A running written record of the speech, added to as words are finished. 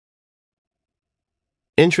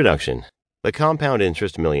Introduction: The Compound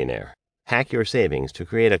Interest Millionaire. Hack Your Savings to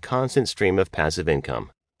Create a Constant Stream of Passive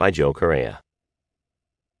Income by Correa.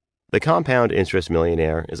 The compound interest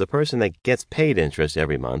millionaire is a person that gets paid interest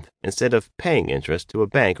every month instead of paying interest to a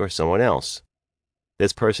bank or someone else.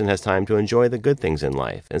 This person has time to enjoy the good things in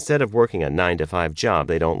life instead of working a 9-to-5 job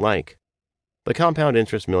they don't like. The compound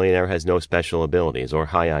interest millionaire has no special abilities or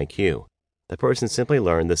high IQ. The person simply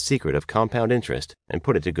learned the secret of compound interest and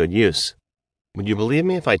put it to good use. Would you believe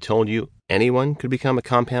me if I told you anyone could become a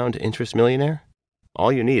compound interest millionaire? All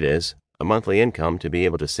you need is a monthly income to be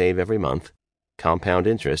able to save every month, compound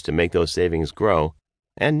interest to make those savings grow,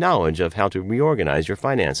 and knowledge of how to reorganize your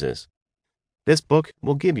finances. This book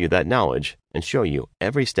will give you that knowledge and show you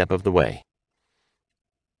every step of the way.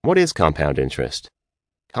 What is compound interest?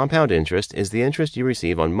 Compound interest is the interest you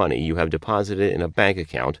receive on money you have deposited in a bank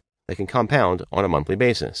account that can compound on a monthly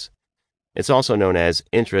basis. It's also known as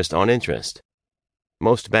interest on interest.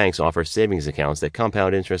 Most banks offer savings accounts that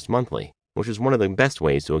compound interest monthly, which is one of the best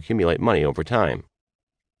ways to accumulate money over time.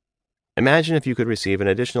 Imagine if you could receive an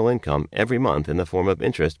additional income every month in the form of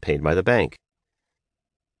interest paid by the bank.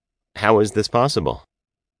 How is this possible?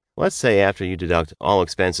 Let's say after you deduct all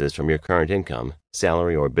expenses from your current income,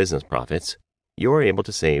 salary or business profits, you are able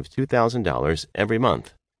to save $2,000 every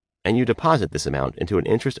month, and you deposit this amount into an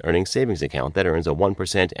interest-earning savings account that earns a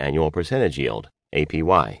 1% annual percentage yield,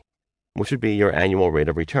 APY, which would be your annual rate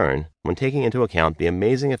of return when taking into account the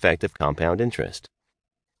amazing effect of compound interest.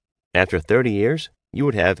 After 30 years, you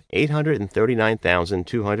would have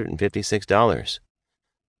 $839,256.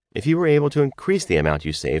 If you were able to increase the amount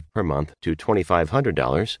you save per month to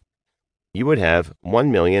 $2,500, you would have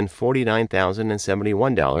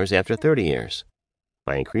 $1,049,071 after 30 years.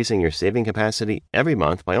 By increasing your saving capacity every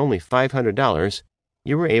month by only $500,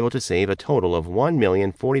 you were able to save a total of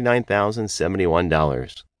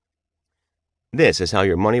 $1,049,071. This is how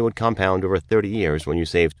your money would compound over 30 years when you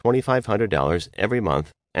save $2,500 every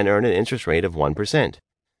month and earn an interest rate of 1%.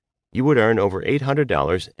 You would earn over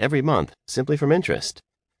 $800 every month simply from interest.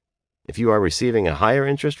 If you are receiving a higher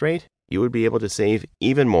interest rate, you would be able to save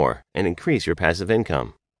even more and increase your passive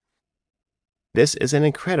income. This is an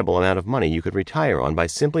incredible amount of money you could retire on by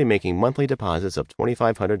simply making monthly deposits of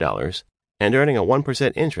 $2,500 and earning a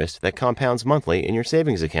 1% interest that compounds monthly in your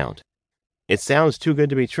savings account. It sounds too good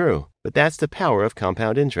to be true, but that's the power of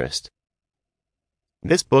compound interest.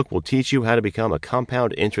 This book will teach you how to become a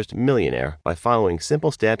compound interest millionaire by following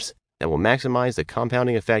simple steps that will maximize the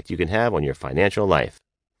compounding effect you can have on your financial life.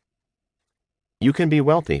 You can be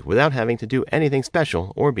wealthy without having to do anything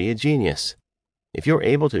special or be a genius. If you're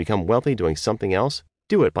able to become wealthy doing something else,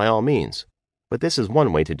 do it by all means. But this is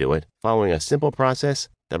one way to do it, following a simple process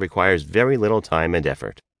that requires very little time and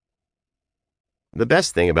effort. The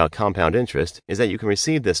best thing about compound interest is that you can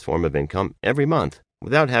receive this form of income every month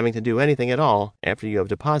without having to do anything at all after you have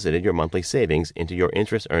deposited your monthly savings into your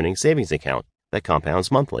interest-earning savings account that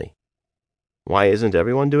compounds monthly. Why isn't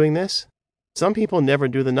everyone doing this? Some people never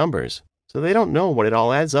do the numbers, so they don't know what it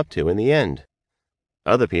all adds up to in the end.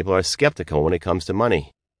 Other people are skeptical when it comes to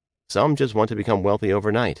money. Some just want to become wealthy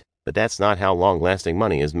overnight, but that's not how long-lasting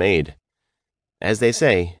money is made. As they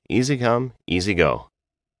say, easy come, easy go.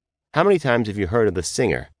 How many times have you heard of the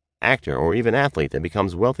singer, actor, or even athlete that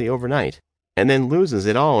becomes wealthy overnight and then loses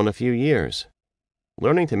it all in a few years?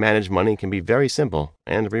 Learning to manage money can be very simple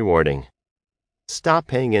and rewarding. Stop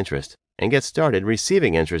paying interest and get started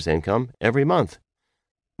receiving interest income every month.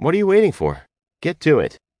 What are you waiting for? Get to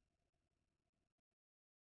it.